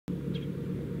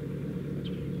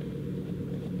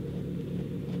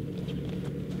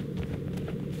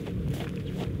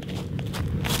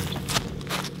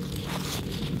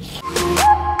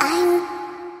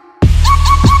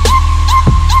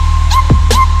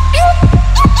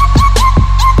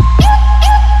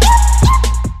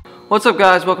What's up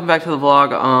guys, welcome back to the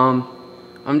vlog.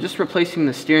 I'm just replacing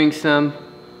the steering stem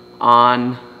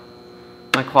on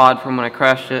my quad from when I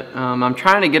crashed it. I'm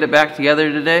trying to get it back together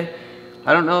today.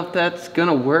 I don't know if that's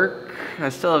gonna work. I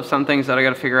still have some things that I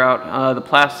gotta figure out. The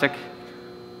plastic,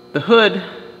 the hood,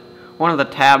 one of the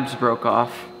tabs broke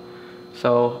off.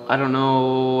 So I don't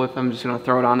know if I'm just gonna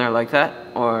throw it on there like that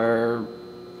or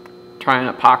try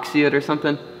and epoxy it or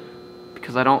something,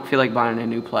 because I don't feel like buying a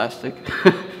new plastic.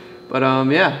 But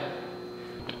yeah.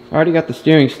 I already got the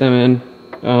steering stem in.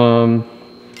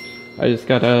 I just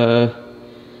got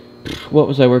what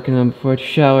was I working on before I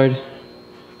showered?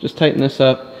 Just tighten this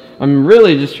up. I'm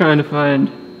really just trying to find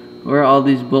where all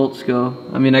these bolts go.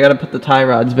 I mean, I gotta put the tie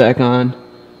rods back on.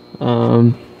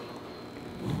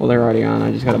 Well, they're already on.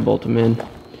 I just gotta bolt them in.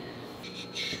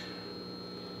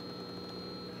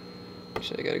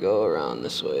 So I gotta go around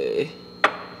this way.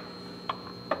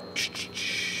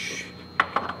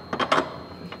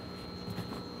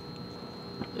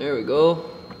 There we go.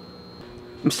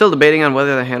 I'm still debating on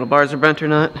whether the handlebars are bent or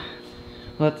not.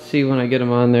 Let's see when I get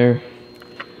them on there.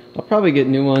 I'll probably get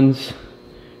new ones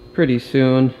pretty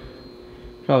soon.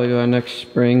 Probably by next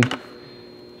spring.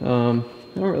 I don't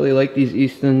really like these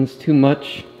Eastons too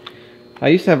much. I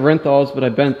used to have Renthals, but I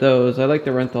bent those. I like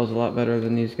the Renthals a lot better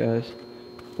than these guys.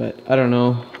 But I don't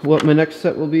know what my next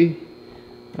set will be.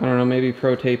 I don't know, maybe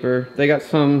Pro Taper. They got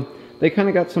some, they kind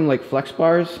of got some like flex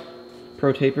bars.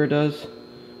 Pro Taper does.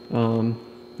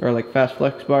 Or like fast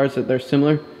flex bars that they're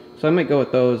similar. So I might go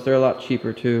with those. They're a lot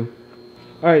cheaper too.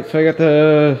 Alright, so I got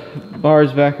the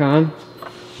bars back on.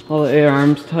 All the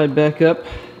A-arms tied back up.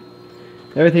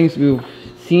 Everything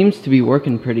seems to be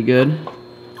working pretty good.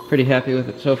 Pretty happy with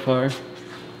it so far.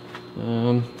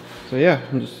 So yeah,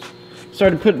 I'm just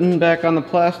started putting back on the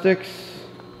plastics.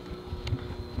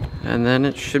 And then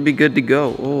it should be good to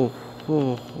go.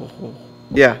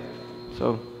 Yeah,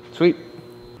 so sweet.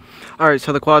 Alright,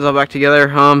 so the quad's all back together.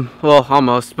 Well,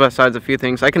 almost, besides a few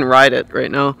things. I can ride it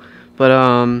right now, but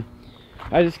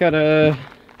I just gotta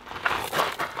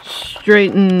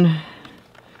straighten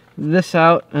this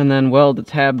out and then weld the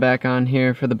tab back on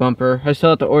here for the bumper. I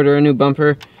still have to order a new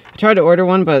bumper. I tried to order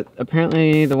one, but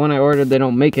apparently the one I ordered they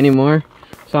don't make anymore.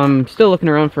 So I'm still looking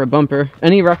around for a bumper.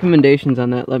 Any recommendations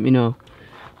on that, let me know.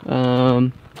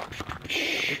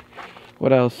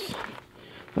 What else?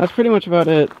 That's pretty much about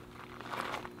it.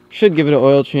 Should give it an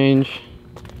oil change.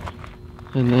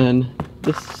 And then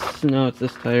this, no, it's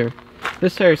this tire.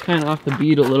 This tire is kind of off the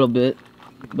bead a little bit,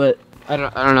 but I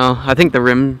don't know. I think the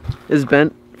rim is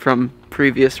bent from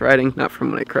previous riding, not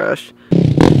from when I crashed.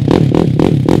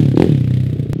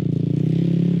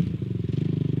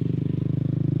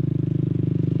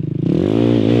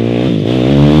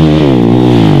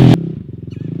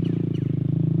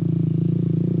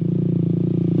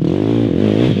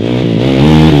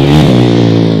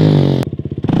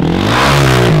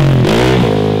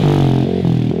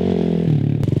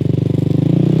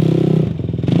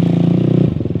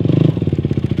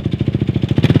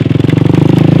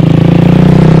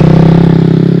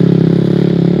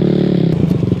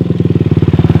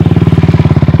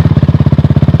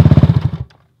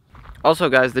 Also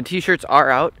guys, the t-shirts are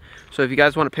out, so if you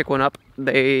guys want to pick one up,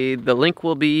 the link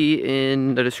will be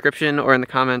in the description or in the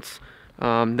comments.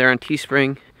 They're on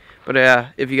Teespring, but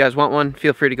if you guys want one,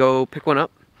 feel free to go pick one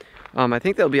up. I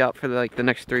think they'll be out for like the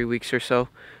next 3 weeks or so,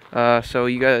 so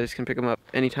you guys can pick them up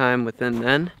anytime within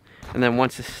then, and then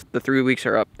once the 3 weeks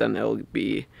are up, then they'll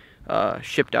be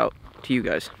shipped out to you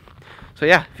guys. So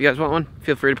yeah, if you guys want one,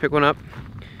 feel free to pick one up,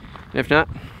 and if not,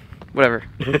 whatever.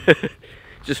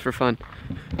 Just for fun.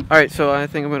 Alright, so I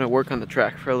think I'm going to work on the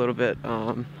track for a little bit.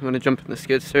 I'm going to jump in the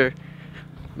skid steer.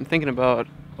 I'm thinking about,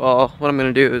 well, what I'm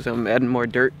going to do is I'm adding more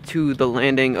dirt to the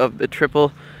landing of the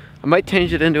triple. I might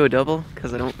change it into a double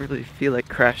because I don't really feel like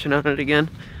crashing on it again.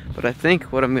 But I think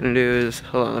what I'm going to do is,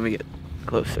 hold on, let me get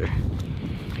closer.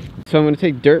 So I'm going to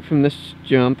take dirt from this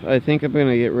jump. I think I'm going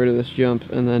to get rid of this jump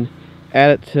and then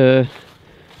add it to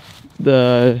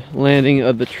the landing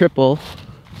of the triple.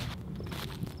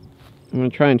 I'm going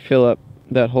to try and fill up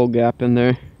that whole gap in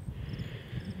there,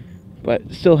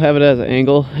 but still have it as an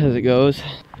angle as it goes.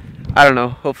 I don't know,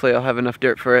 hopefully I'll have enough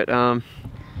dirt for it.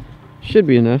 Should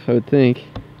be enough, I would think.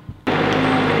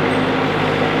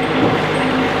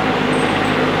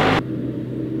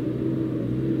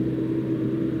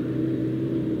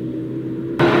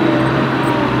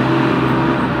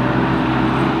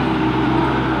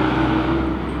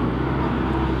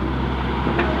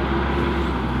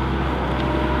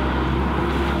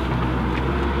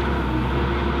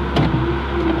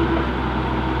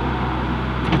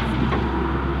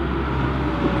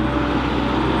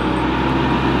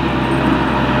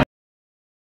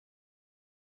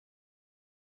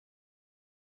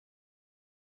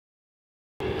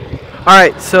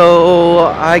 Alright, so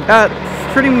I got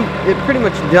pretty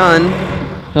much done.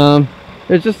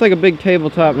 There's just like a big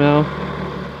tabletop now.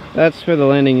 That's for the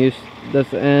landing use. That's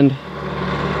the end.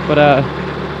 But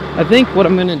I think what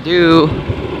I'm gonna do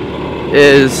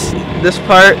is this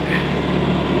part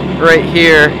right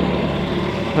here.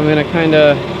 I'm gonna kind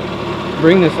of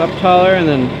bring this up taller and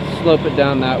then slope it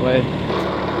down that way.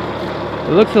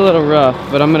 It looks a little rough,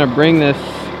 but I'm gonna bring this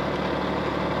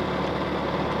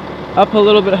up a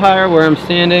little bit higher where I'm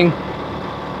standing,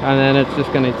 and then it's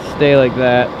just gonna stay like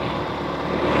that.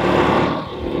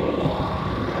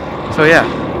 So yeah,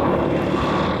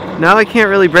 now I can't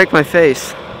really break my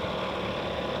face.